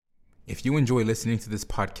If you enjoy listening to this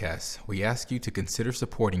podcast, we ask you to consider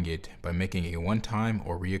supporting it by making a one-time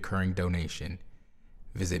or reoccurring donation.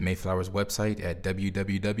 Visit Mayflower's website at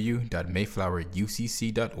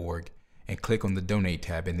www.mayflowerucc.org and click on the Donate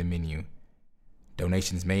tab in the menu.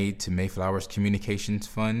 Donations made to Mayflower's Communications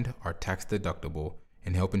Fund are tax deductible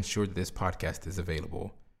and help ensure that this podcast is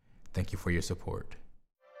available. Thank you for your support.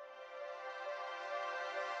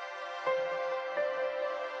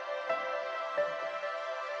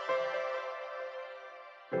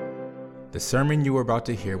 The sermon you are about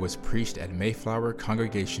to hear was preached at Mayflower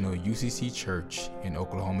Congregational UCC Church in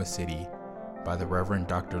Oklahoma City by the Reverend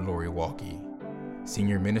Dr. Lori Walke,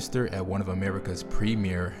 senior minister at one of America's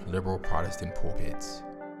premier liberal Protestant pulpits.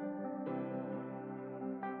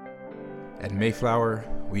 At Mayflower,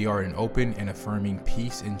 we are an open and affirming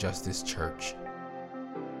peace and justice church,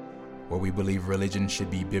 where we believe religion should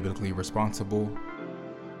be biblically responsible,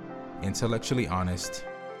 intellectually honest,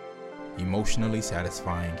 emotionally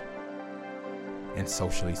satisfying, and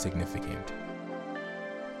socially significant.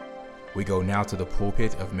 We go now to the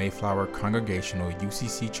pulpit of Mayflower Congregational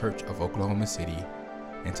UCC Church of Oklahoma City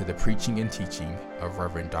and to the preaching and teaching of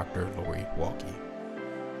Reverend Dr. Lori Walke.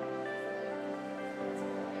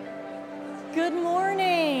 Good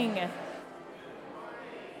morning.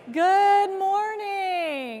 Good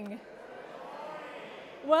morning.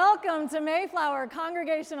 Welcome to Mayflower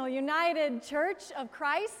Congregational United Church of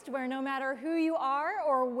Christ, where no matter who you are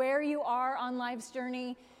or where you are on life's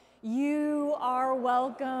journey, you are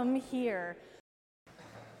welcome here.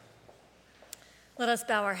 Let us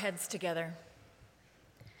bow our heads together.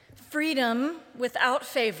 Freedom without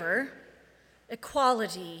favor,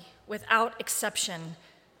 equality without exception.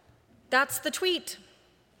 That's the tweet.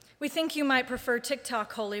 We think you might prefer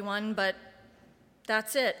TikTok, Holy One, but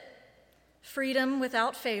that's it. Freedom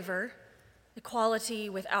without favor, equality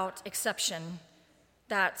without exception.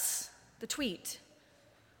 That's the tweet.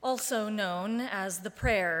 Also known as the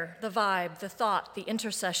prayer, the vibe, the thought, the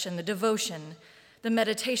intercession, the devotion, the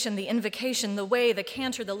meditation, the invocation, the way, the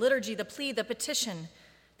cantor, the liturgy, the plea, the petition,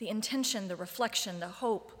 the intention, the reflection, the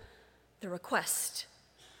hope, the request.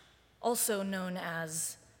 Also known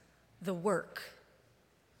as the work,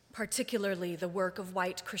 particularly the work of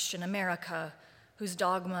white Christian America, whose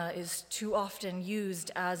dogma is too often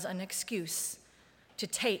used as an excuse to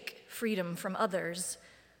take freedom from others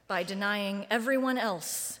by denying everyone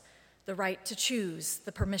else the right to choose,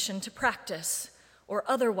 the permission to practice, or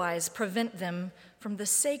otherwise prevent them from the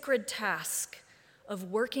sacred task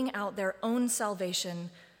of working out their own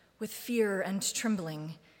salvation with fear and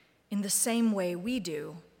trembling in the same way we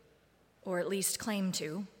do, or at least claim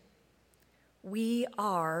to. We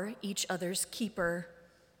are each other's keeper.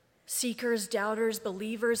 Seekers, doubters,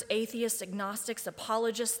 believers, atheists, agnostics,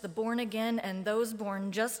 apologists, the born again, and those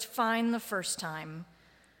born just fine the first time.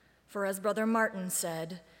 For as Brother Martin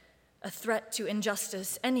said, a threat to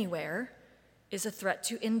injustice anywhere is a threat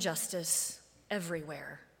to injustice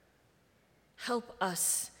everywhere. Help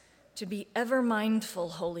us to be ever mindful,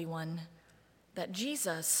 Holy One, that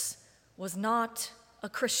Jesus was not a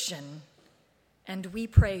Christian, and we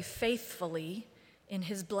pray faithfully in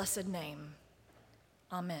his blessed name.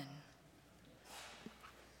 Amen.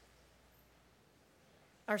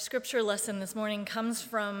 Our scripture lesson this morning comes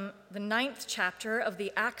from the 9th chapter of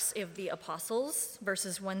the Acts of the Apostles,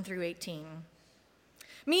 verses 1 through 18.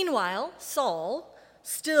 Meanwhile, Saul,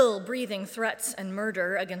 still breathing threats and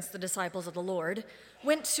murder against the disciples of the Lord,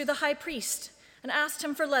 went to the high priest and asked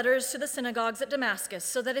him for letters to the synagogues at Damascus,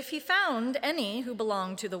 so that if he found any who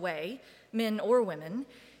belonged to the way, men or women,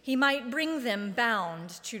 he might bring them bound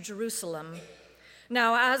to Jerusalem.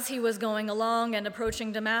 Now, as he was going along and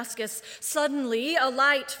approaching Damascus, suddenly a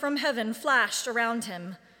light from heaven flashed around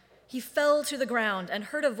him. He fell to the ground and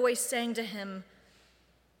heard a voice saying to him,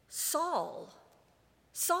 "Saul,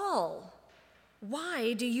 Saul,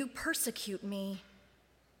 why do you persecute me?"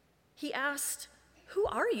 He asked, "Who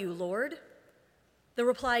are you, Lord?" The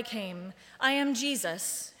reply came, "I am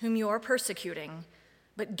Jesus, whom you are persecuting.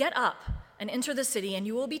 But get up and enter the city, and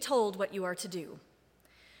you will be told what you are to do."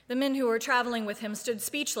 The men who were traveling with him stood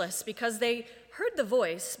speechless because they heard the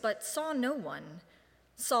voice but saw no one.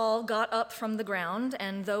 Saul got up from the ground,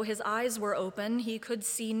 and though his eyes were open, he could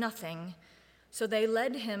see nothing. So they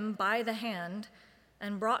led him by the hand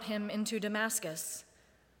and brought him into Damascus.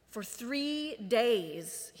 For 3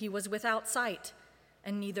 days he was without sight,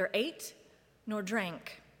 and neither ate nor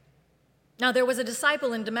drank. Now there was a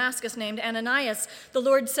disciple in Damascus named Ananias. The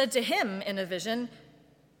Lord said to him in a vision,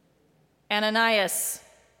 "Ananias."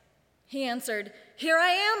 He answered, "Here I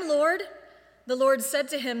am, Lord." The Lord said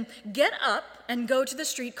to him, "Get up and go to the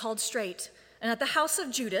street called Straight, And at the house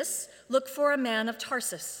of Judas, look for a man of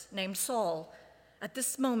Tarsus named Saul. At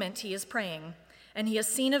this moment he is praying, and he has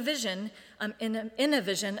seen a vision, in a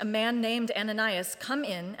vision, a man named Ananias come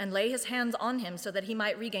in and lay his hands on him so that he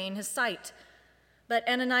might regain his sight. But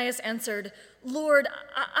Ananias answered, Lord,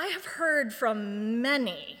 I have heard from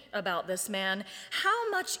many about this man, how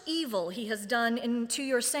much evil he has done to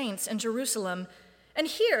your saints in Jerusalem. And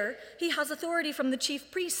here he has authority from the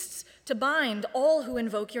chief priests to bind all who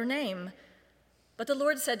invoke your name. But the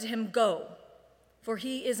Lord said to him, Go, for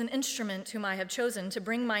he is an instrument whom I have chosen to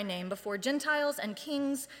bring my name before Gentiles and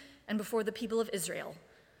kings and before the people of Israel.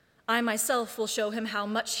 I myself will show him how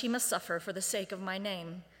much he must suffer for the sake of my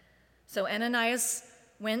name. So Ananias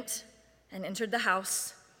went and entered the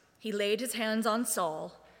house. He laid his hands on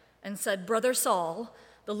Saul and said, Brother Saul,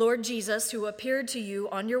 the Lord Jesus, who appeared to you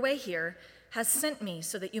on your way here, has sent me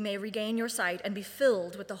so that you may regain your sight and be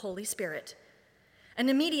filled with the Holy Spirit. And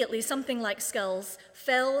immediately something like scales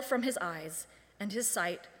fell from his eyes, and his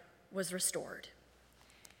sight was restored.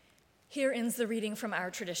 Here ends the reading from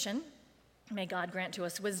our tradition. May God grant to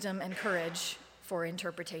us wisdom and courage for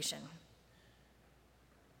interpretation.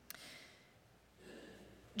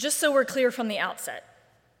 Just so we're clear from the outset,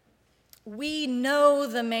 we know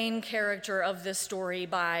the main character of this story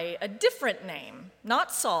by a different name,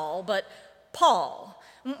 not Saul, but Paul.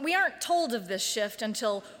 We aren't told of this shift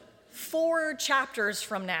until 4 chapters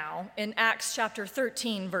from now in Acts chapter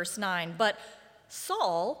 13, verse 9. But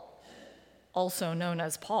Saul, also known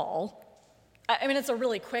as Paul, I mean, it's a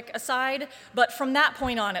really quick aside, but from that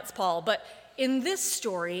point on, it's Paul. But in this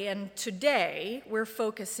story and today, we're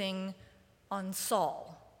focusing on Saul.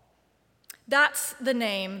 That's the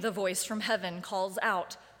name the voice from heaven calls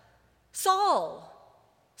out. Saul,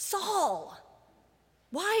 Saul,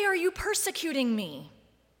 why are you persecuting me?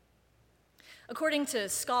 According to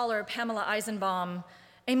scholar Pamela Eisenbaum,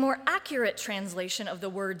 a more accurate translation of the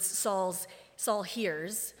words Saul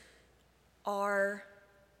hears are,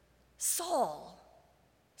 Saul,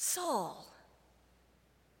 Saul,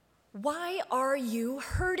 why are you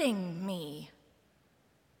hurting me?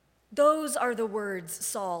 Those are the words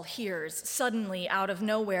Saul hears suddenly out of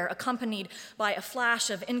nowhere, accompanied by a flash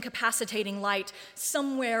of incapacitating light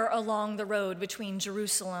somewhere along the road between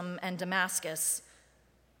Jerusalem and Damascus.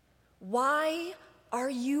 Why are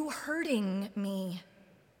you hurting me?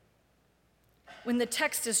 When the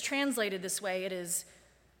text is translated this way, it is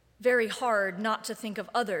very hard not to think of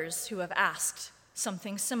others who have asked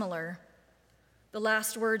something similar. The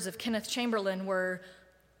last words of Kenneth Chamberlain were,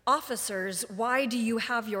 "Officers, why do you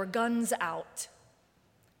have your guns out?"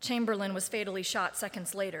 Chamberlain was fatally shot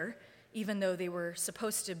seconds later, even though they were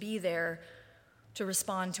supposed to be there to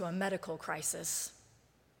respond to a medical crisis.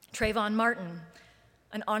 Trayvon Martin,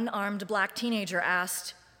 an unarmed black teenager,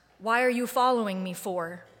 asked, "Why are you following me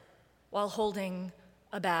for?" while holding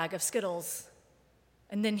a bag of Skittles.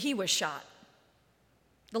 And then he was shot.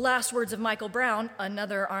 The last words of Michael Brown,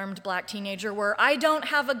 another armed black teenager, were, "I don't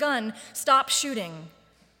have a gun, stop shooting,"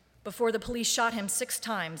 before the police shot him 6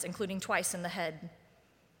 times, including twice in the head.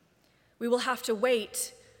 We will have to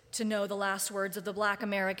wait to know the last words of the black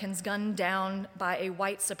Americans gunned down by a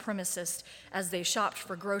white supremacist as they shopped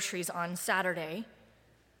for groceries on Saturday,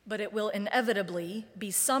 but it will inevitably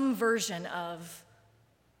be some version of,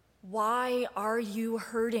 "Why are you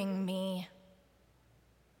hurting me?"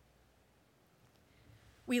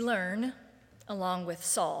 We learn, along with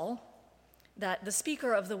Saul, that the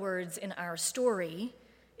speaker of the words in our story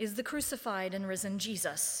is the crucified and risen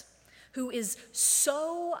Jesus, who is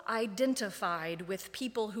so identified with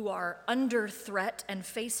people who are under threat and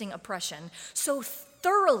facing oppression, so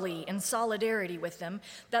thoroughly in solidarity with them,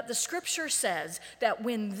 that the scripture says that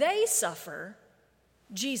when they suffer,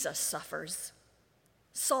 Jesus suffers.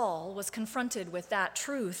 Saul was confronted with that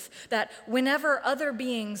truth, that whenever other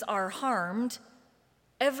beings are harmed,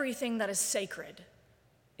 everything that is sacred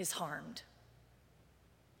is harmed.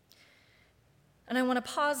 And I want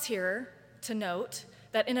to pause here to note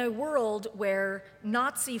that in a world where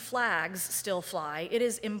Nazi flags still fly, it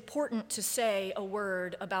is important to say a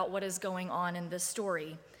word about what is going on in this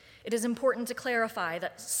story. It is important to clarify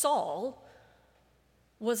that Saul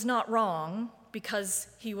was not wrong because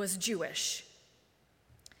he was Jewish.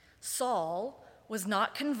 Saul was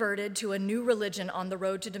not converted to a new religion on the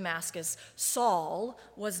road to Damascus. Saul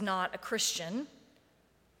was not a Christian.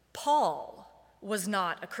 Paul was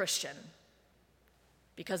not a Christian,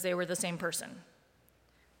 because they were the same person.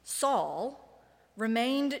 Saul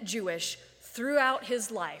remained Jewish throughout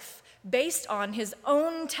his life, based on his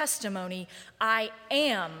own testimony, "I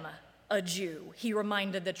am a Jew," he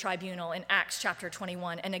reminded the tribunal in Acts chapter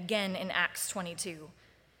 21 and again in Acts 22.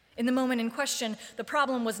 In the moment in question, the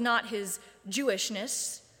problem was not his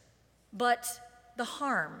Jewishness, but the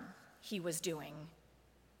harm he was doing.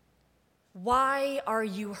 Why are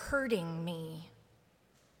you hurting me?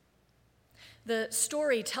 The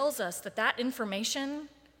story tells us that that information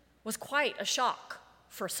was quite a shock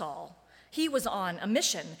for Saul. He was on a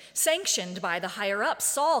mission sanctioned by the higher-ups.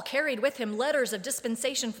 Saul carried with him letters of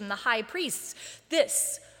dispensation from the high priests.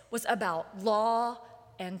 This was about law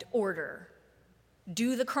and order.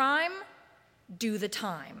 Do the crime, do the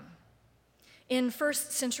time. In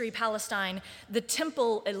first century Palestine, the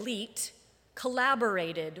temple elite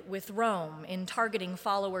collaborated with Rome in targeting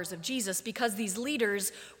followers of Jesus because these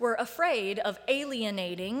leaders were afraid of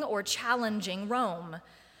alienating or challenging Rome.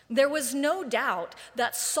 There was no doubt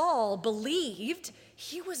that Saul believed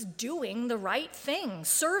he was doing the right thing,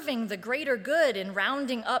 serving the greater good and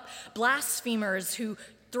rounding up blasphemers who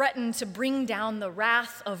threatened to bring down the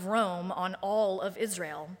wrath of Rome on all of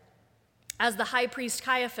Israel. As the high priest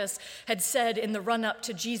Caiaphas had said in the run-up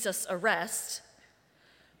to Jesus' arrest,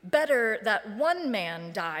 better that one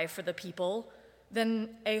man die for the people than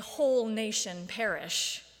a whole nation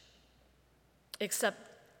perish. Except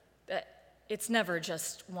that it's never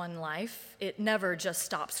just one life. It never just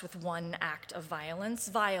stops with one act of violence.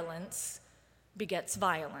 Violence begets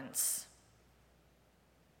violence.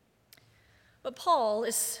 But Saul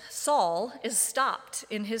is stopped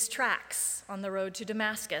in his tracks on the road to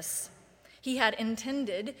Damascus. He had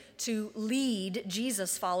intended to lead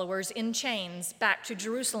Jesus' followers in chains back to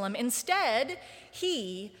Jerusalem. Instead,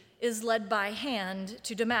 he is led by hand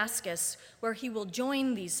to Damascus, where he will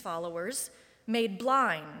join these followers, made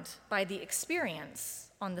blind by the experience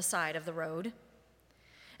on the side of the road.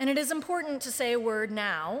 And it is important to say a word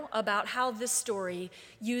now about how this story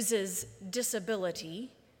uses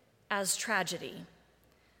disability as tragedy.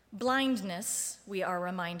 Blindness, we are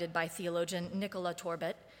reminded by theologian Nicola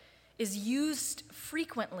Torbet, is used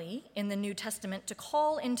frequently in the New Testament to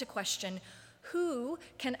call into question who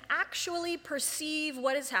can actually perceive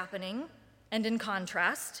what is happening, and in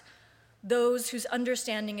contrast, those whose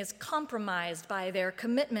understanding is compromised by their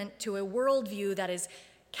commitment to a worldview that is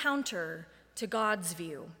counter to God's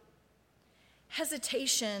view.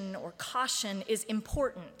 Hesitation or caution is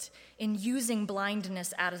important in using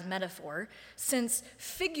blindness as a metaphor, since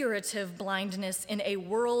figurative blindness in a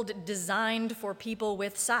world designed for people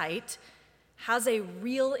with sight has a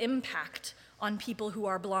real impact on people who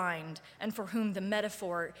are blind and for whom the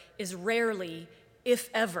metaphor is rarely, if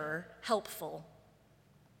ever, helpful.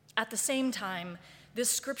 At the same time, this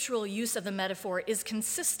scriptural use of the metaphor is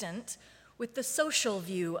consistent with the social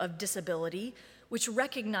view of disability, which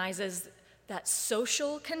recognizes that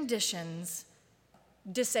social conditions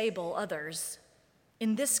disable others.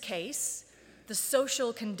 In this case, the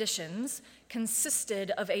social conditions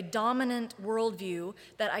consisted of a dominant worldview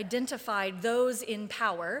that identified those in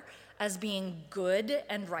power as being good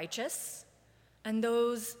and righteous, and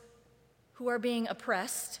those who are being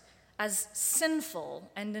oppressed as sinful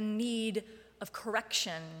and in need of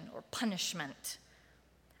correction or punishment.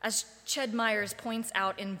 As Ched Myers points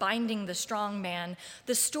out in Binding the Strong Man,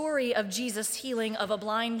 the story of Jesus' healing of a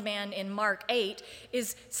blind man in Mark 8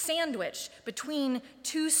 is sandwiched between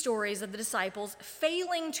two stories of the disciples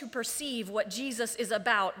failing to perceive what Jesus is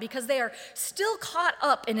about because they are still caught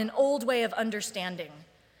up in an old way of understanding.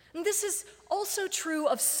 And this is also true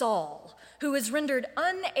of Saul, who is rendered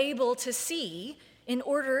unable to see in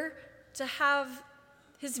order to have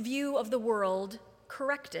his view of the world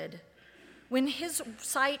corrected. When his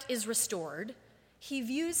sight is restored, he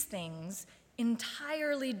views things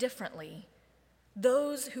entirely differently.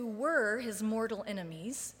 Those who were his mortal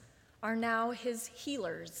enemies are now his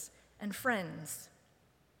healers and friends.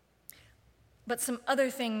 But some other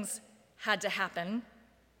things had to happen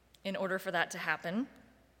in order for that to happen.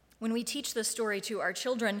 When we teach this story to our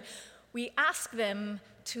children, we ask them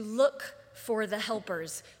to look for the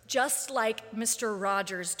helpers, just like Mr.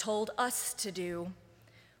 Rogers told us to do.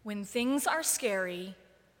 When things are scary,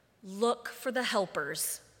 look for the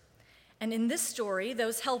helpers. And in this story,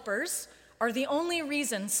 those helpers are the only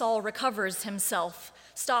reason Saul recovers himself,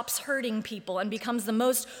 stops hurting people, and becomes the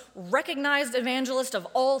most recognized evangelist of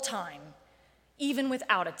all time, even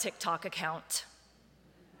without a TikTok account.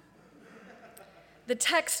 The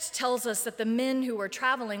text tells us that the men who were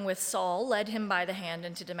traveling with Saul led him by the hand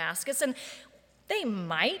into Damascus, and they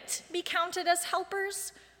might be counted as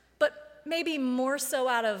helpers, but maybe more so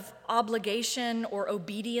out of obligation or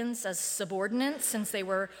obedience as subordinates, since they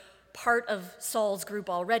were part of Saul's group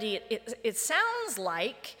already. It sounds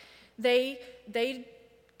like they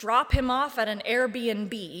drop him off at an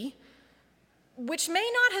Airbnb, which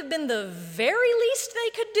may not have been the very least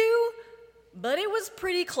they could do, but it was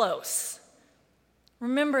pretty close.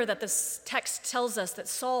 Remember that this text tells us that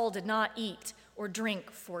Saul did not eat or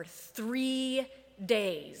drink for 3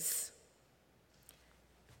 days.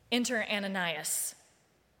 Enter Ananias.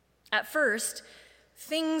 At first,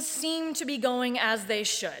 things seem to be going as they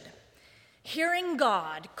should. Hearing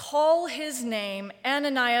God call his name,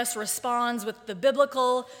 Ananias responds with the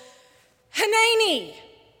biblical Hanani,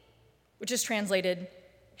 which is translated,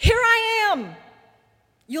 "Here I am."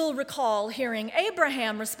 You'll recall hearing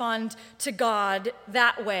Abraham respond to God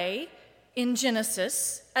that way in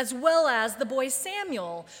Genesis, as well as the boy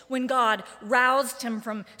Samuel when God roused him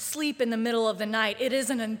from sleep in the middle of the night. It is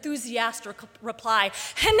an enthusiastic reply,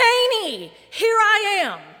 "Hanani, here I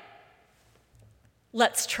am."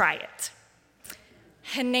 Let's try it.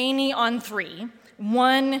 Hanani on 3.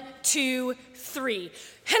 1, 2, 3.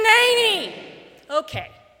 Hanani!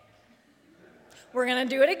 Okay. We're going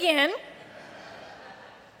to do it again.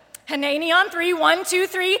 Hanani on 3. 1, 2,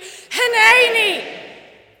 3. Hanani!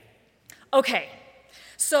 Okay,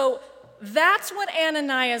 so that's what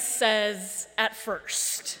Ananias says at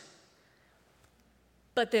first.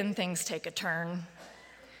 But then things take a turn.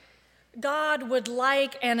 God would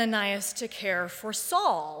like Ananias to care for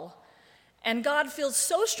Saul, and God feels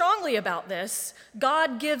so strongly about this,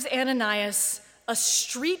 God gives Ananias a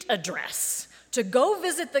street address to go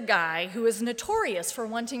visit the guy who is notorious for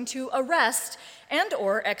wanting to arrest and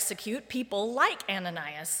or execute people like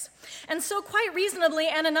Ananias. And so quite reasonably,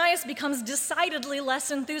 Ananias becomes decidedly less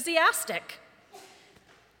enthusiastic.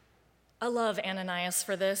 I love Ananias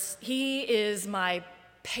for this. He is my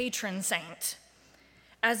patron saint.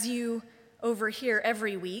 As you overhear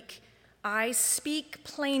every week, I speak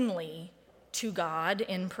plainly to God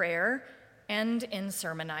in prayer and in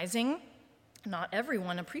sermonizing. Not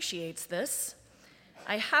everyone appreciates this.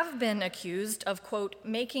 I have been accused of, quote,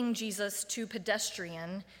 making Jesus too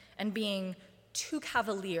pedestrian and being too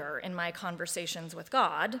cavalier in my conversations with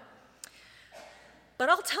God. But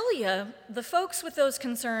I'll tell you, the folks with those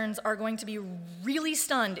concerns are going to be really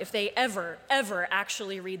stunned if they ever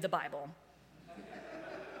actually read the Bible.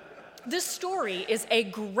 This story is a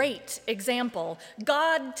great example.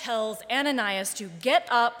 God tells Ananias to get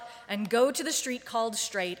up and go to the street called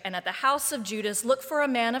Straight, and at the house of Judas, look for a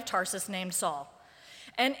man of Tarsus named Saul.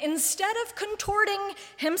 And instead of contorting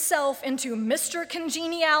himself into Mr.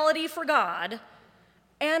 Congeniality for God,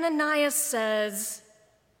 Ananias says,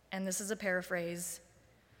 and this is a paraphrase,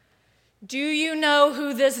 "Do you know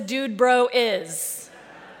who this dude bro is?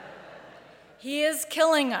 He is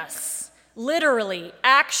killing us, literally,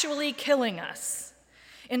 actually killing us."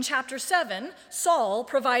 In chapter 7, Saul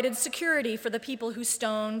provided security for the people who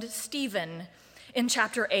stoned Stephen. In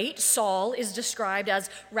chapter 8, Saul is described as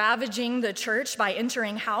ravaging the church by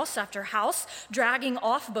entering house after house, dragging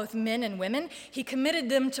off both men and women. He committed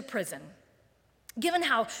them to prison. Given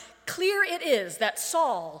how clear it is that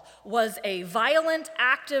Saul was a violent,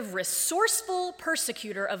 active, resourceful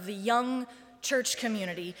persecutor of the young church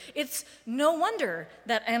community, it's no wonder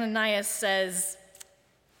that Ananias says,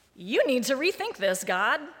 "You need to rethink this,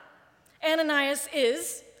 God." Ananias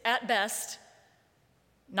is, at best,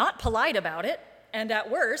 not polite about it, and at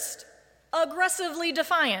worst, aggressively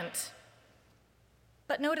defiant.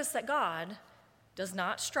 But notice that God does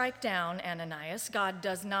not strike down Ananias. God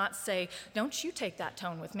does not say, "Don't you take that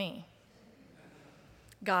tone with me."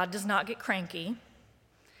 God does not get cranky.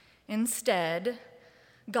 Instead,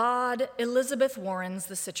 God Elizabeth Warrens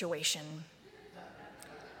the situation.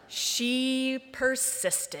 She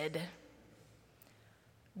persisted.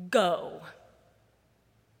 "Go."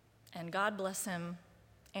 And God bless him,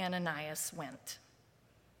 Ananias went.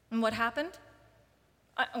 And what happened?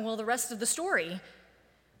 Well, the rest of the story.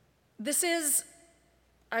 This is,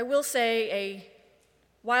 I will say, a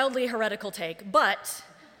wildly heretical take, but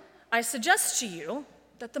I suggest to you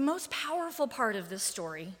that the most powerful part of this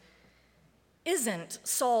story isn't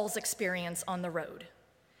Saul's experience on the road.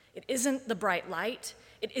 It isn't the bright light.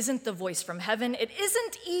 It isn't the voice from heaven. It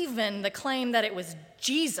isn't even the claim that it was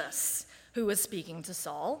Jesus who was speaking to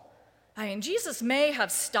Saul. I mean, Jesus may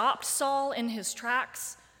have stopped Saul in his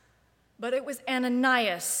tracks, but it was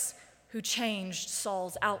Ananias who changed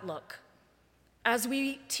Saul's outlook. As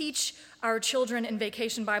we teach our children in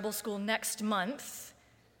Vacation Bible School next month,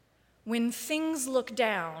 when things look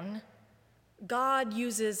down, God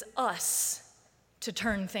uses us to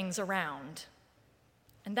turn things around.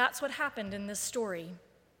 And that's what happened in this story.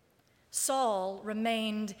 Saul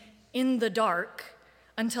remained in the dark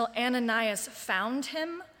until Ananias found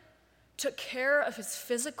him, took care of his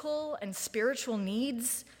physical and spiritual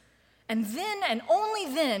needs, and then, and only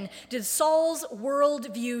then, did Saul's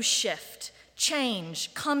worldview shift,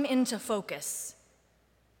 change, come into focus.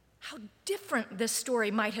 How different this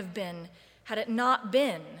story might have been had it not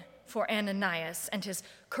been for Ananias and his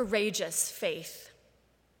courageous faith.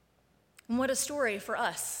 And what a story for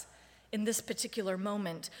us in this particular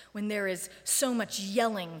moment when there is so much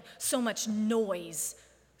yelling, so much noise,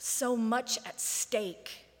 so much at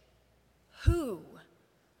stake. Who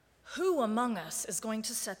among us is going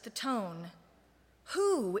to set the tone?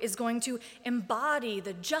 Who is going to embody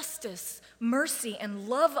the justice, mercy, and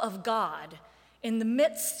love of God in the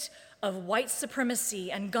midst of white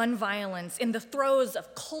supremacy and gun violence, in the throes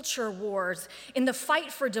of culture wars, in the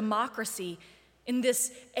fight for democracy, in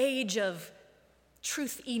this age of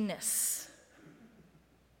truthiness?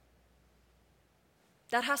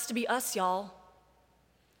 That has to be us, y'all.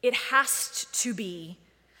 It has to be.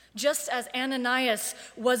 Just as Ananias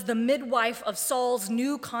was the midwife of Saul's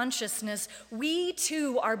new consciousness, we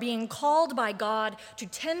too are being called by God to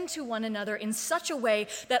tend to one another in such a way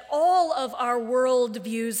that all of our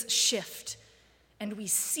worldviews shift and we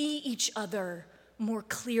see each other more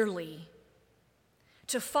clearly.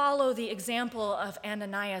 To follow the example of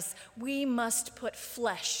Ananias, we must put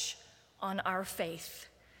flesh on our faith.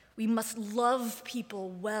 We must love people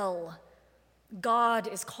well. God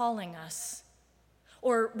is calling us.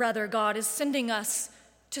 Or rather, God is sending us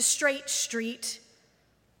to Straight Street,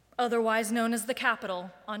 otherwise known as the Capitol,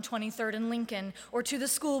 on 23rd and Lincoln, or to the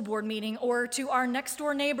school board meeting, or to our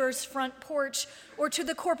next-door neighbor's front porch, or to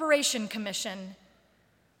the Corporation Commission.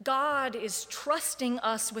 God is trusting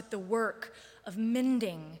us with the work of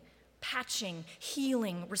mending, patching,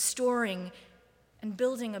 healing, restoring, and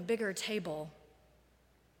building a bigger table.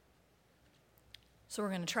 So we're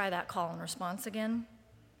going to try that call and response again.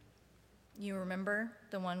 You remember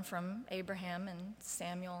the one from Abraham and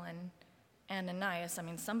Samuel and Ananias. I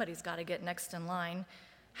mean, somebody's got to get next in line.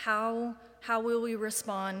 How will we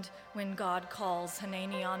respond when God calls?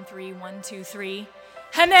 Hanani on 3, 1, 2, 3.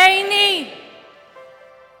 Hanani!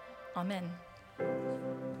 Amen.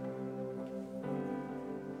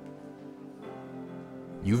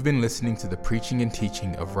 You've been listening to the preaching and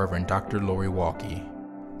teaching of Reverend Dr. Lori Walke,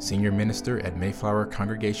 Senior Minister at Mayflower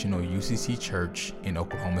Congregational UCC Church in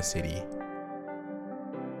Oklahoma City.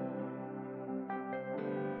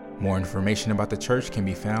 More information about the church can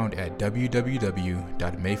be found at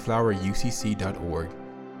www.mayflowerucc.org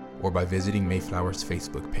or by visiting Mayflower's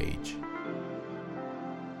Facebook page.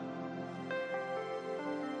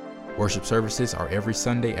 Worship services are every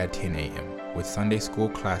Sunday at 10 a.m., with Sunday school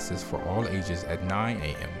classes for all ages at 9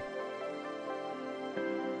 a.m.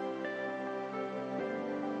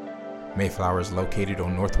 Mayflower is located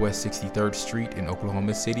on Northwest 63rd Street in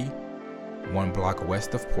Oklahoma City, 1 block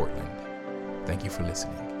west of Portland. Thank you for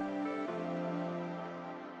listening.